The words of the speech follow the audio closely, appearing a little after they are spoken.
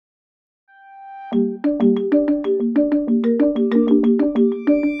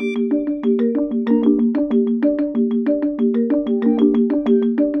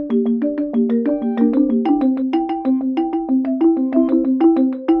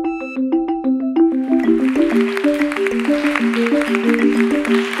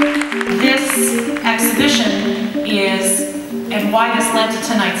Why this led to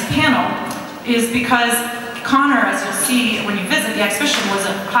tonight's panel is because Connor, as you'll see when you visit the exhibition, was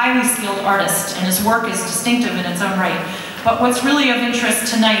a highly skilled artist, and his work is distinctive in its own right. But what's really of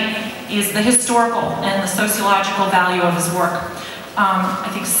interest tonight is the historical and the sociological value of his work. I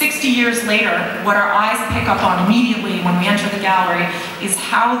think 60 years later, what our eyes pick up on immediately when we enter the gallery is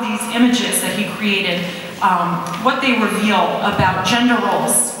how these images that he created, what they reveal about gender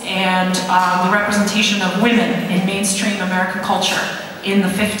roles and the representation of women in mainstream American culture in the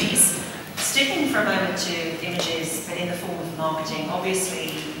 50s. Sticking for a moment to images, but in the form of marketing,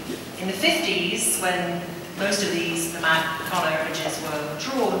 obviously in the 50s, when most of these Connor images were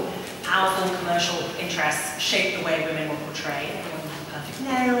drawn, powerful commercial interests shaped the way women were portrayed. Everyone had perfect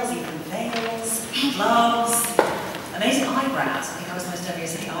nails, even veils, gloves, amazing eyebrows. I think I was most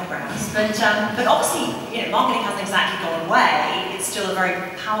envious of the eyebrows. But obviously, you know, marketing hasn't exactly gone away. It's still a very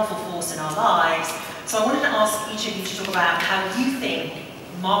powerful force in our lives. So I wanted to ask each of you to talk about how you think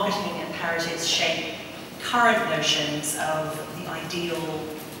marketing imperatives shape current notions of the ideal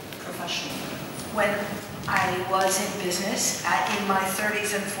professional. When I was in business in my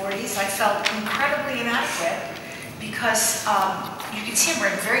 30s and 40s, I felt incredibly inadequate because you can see I'm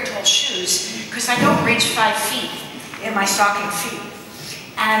wearing very tall shoes because I don't reach 5 feet in my stocking feet.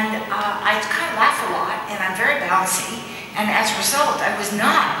 And I kind of laugh a lot, and I'm very bouncy, and as a result, I was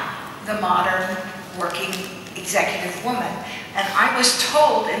not the modern working executive woman. And I was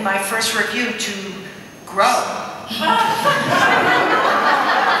told in my first review to grow and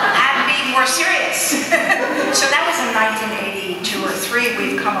be more serious. So that was in 1982 or 3.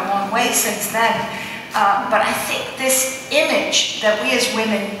 We've come a long way since then. But I think this image that we as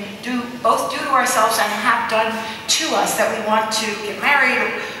women both do to ourselves and have done to us, that we want to get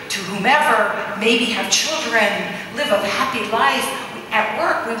married to whomever, maybe have children, live a happy life. At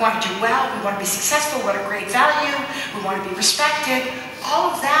work, we want to do well, we want to be successful, what a great value, we want to be respected.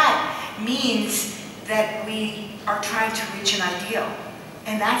 All of that means that we are trying to reach an ideal,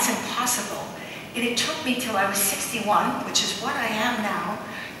 and that's impossible. And it took me till I was 61, which is what I am now,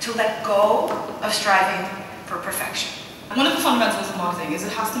 to let go of striving for perfection. One of the fundamentals of marketing is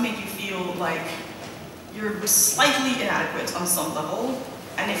it has to make you feel like you're slightly inadequate on some level.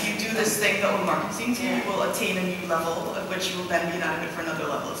 And if you do this thing that all marketing to, you will attain a new level at which you will then be inadequate for another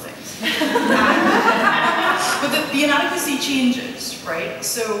level of things. But the inadequacy changes, right?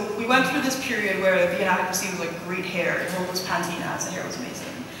 So we went through this period where the inadequacy was like great hair, everyone was Pantene ads, the hair was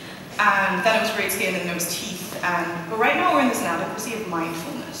amazing. And then it was great skin and there was teeth. But right now we're in this inadequacy of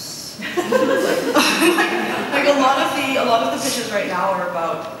mindfulness. like a lot of the pitches right now are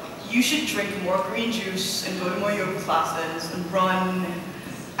about you should drink more green juice and go to more yoga classes and run.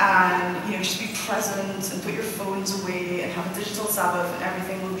 And just be present and put your phones away and have a digital Sabbath and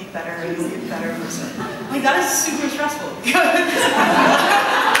everything will be better and you'll be a better person. Like that is super stressful.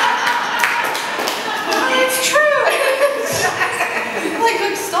 It's true. like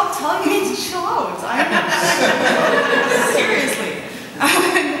stop telling me to chill out. Seriously.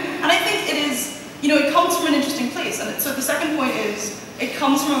 And I think it is, it comes from an interesting place. And so the second point is it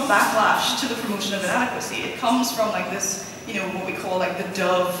comes from a backlash to the promotion of inadequacy. It comes from like this, what we call like the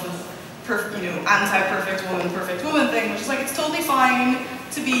Dove, anti-perfect woman thing, which is like it's totally fine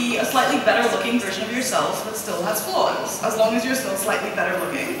to be a slightly better looking version of yourself that still has flaws, as long as you're still slightly better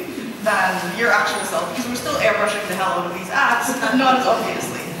looking than your actual self, because we're still airbrushing the hell out of these ads, not as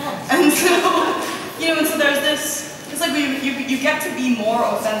obviously. And so, and so there's this, it's like you get to be more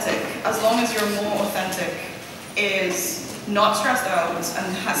authentic, as long as your more authentic is not stressed out and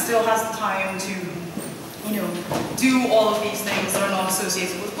still has the time to do all of these things that are not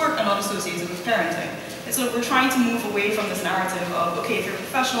associated with work and not associated with parenting. And so we're trying to move away from this narrative of, okay, if you're a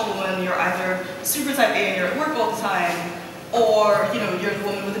professional woman, you're either super type A and you're at work all the time, or you're the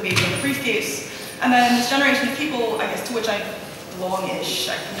woman with a baby in a briefcase. And then this generation of people, I guess, to which I belong-ish,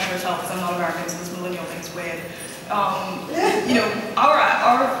 I can never tell because I'm not American, so this millennial thing is weird. Our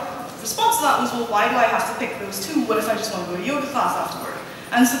response to that was, well, why do I have to pick those two? What if I just want to go to yoga class afterward?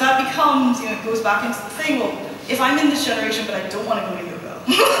 And so that becomes, it goes back into the thing, well, if I'm in this generation but I don't want to go to yoga,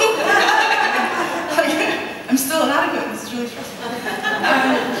 I'm still inadequate, this is really stressful.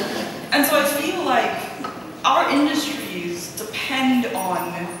 And so I feel like our industries depend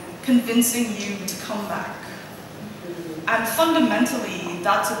on convincing you to come back. And fundamentally,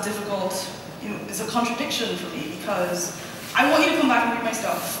 that's a difficult is a contradiction for me, because I want you to come back and read my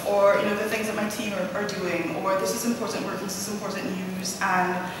stuff, or the things that my team are doing, or this is important work, this is important news,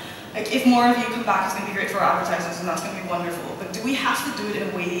 and like if more of you come back, it's going to be great for our advertisers, and that's going to be wonderful. But do we have to do it in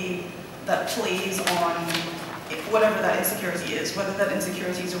a way that plays on whatever that insecurity is, whether that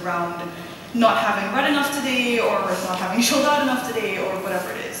insecurity is around not having read enough today, or not having showed out enough today, or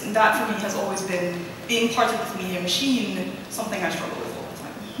whatever it is. And that for me has always been, being part of this media machine, something I struggle with all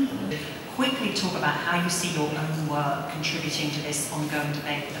the time. Quickly talk about how you see your own work contributing to this ongoing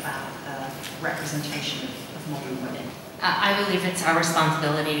debate about the representation of modern women. I believe it's our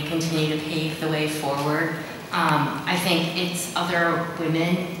responsibility to continue to pave the way forward. I think it's other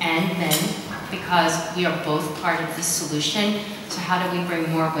women and men, because we are both part of the solution. So how do we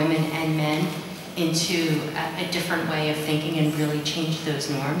bring more women and men into a different way of thinking and really change those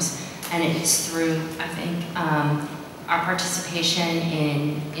norms? And it's through, I think, our participation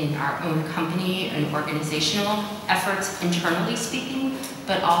in our own company and organizational efforts, internally speaking,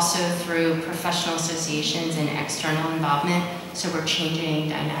 but also through professional associations and external involvement. So we're changing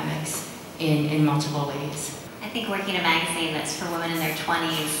dynamics in multiple ways. I think working in a magazine that's for women in their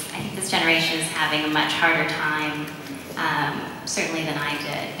 20s, I think this generation is having a much harder time, certainly than I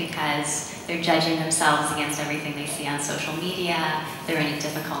did, because they're judging themselves against everything they see on social media, they're in a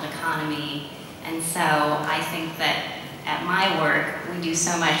difficult economy, and so I think that at my work, we do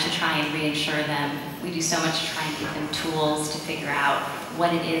so much to try and reassure them, we do so much to try and give them tools to figure out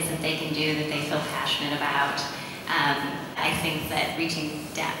what it is that they can do that they feel passionate about. I think that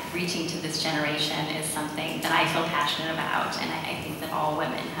reaching to this generation is something that I feel passionate about, and I think that all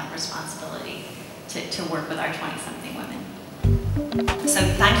women have a responsibility to work with our 20-something women. So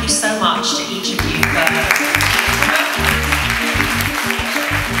thank you so much to each of you for